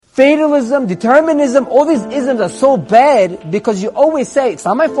fatalism, determinism, all these isms are so bad because you always say, it's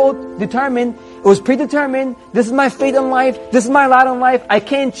not my fault, determined, it was predetermined, this is my fate in life, this is my lot in life, I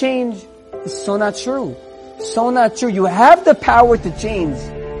can't change. It's so not true. So not true. You have the power to change.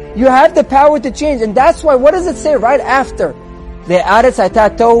 You have the power to change. And that's why, what does it say right after? The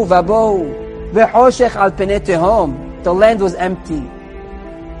land was empty,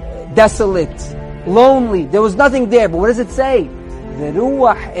 desolate, lonely. There was nothing there. But what does it say? But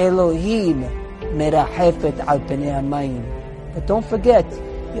don't forget,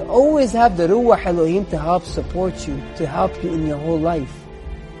 you always have the Ruach Elohim to help support you, to help you in your whole life.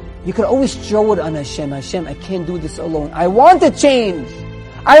 You can always throw it on Hashem. Hashem, I can't do this alone. I want to change.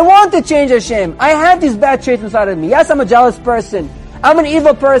 I want to change, Hashem. I have these bad traits inside of me. Yes, I'm a jealous person. I'm an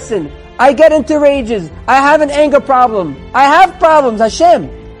evil person. I get into rages. I have an anger problem. I have problems. Hashem,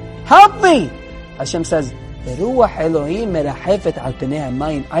 help me. Hashem says, I will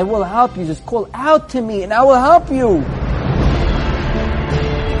help you. Just call out to me and I will help you.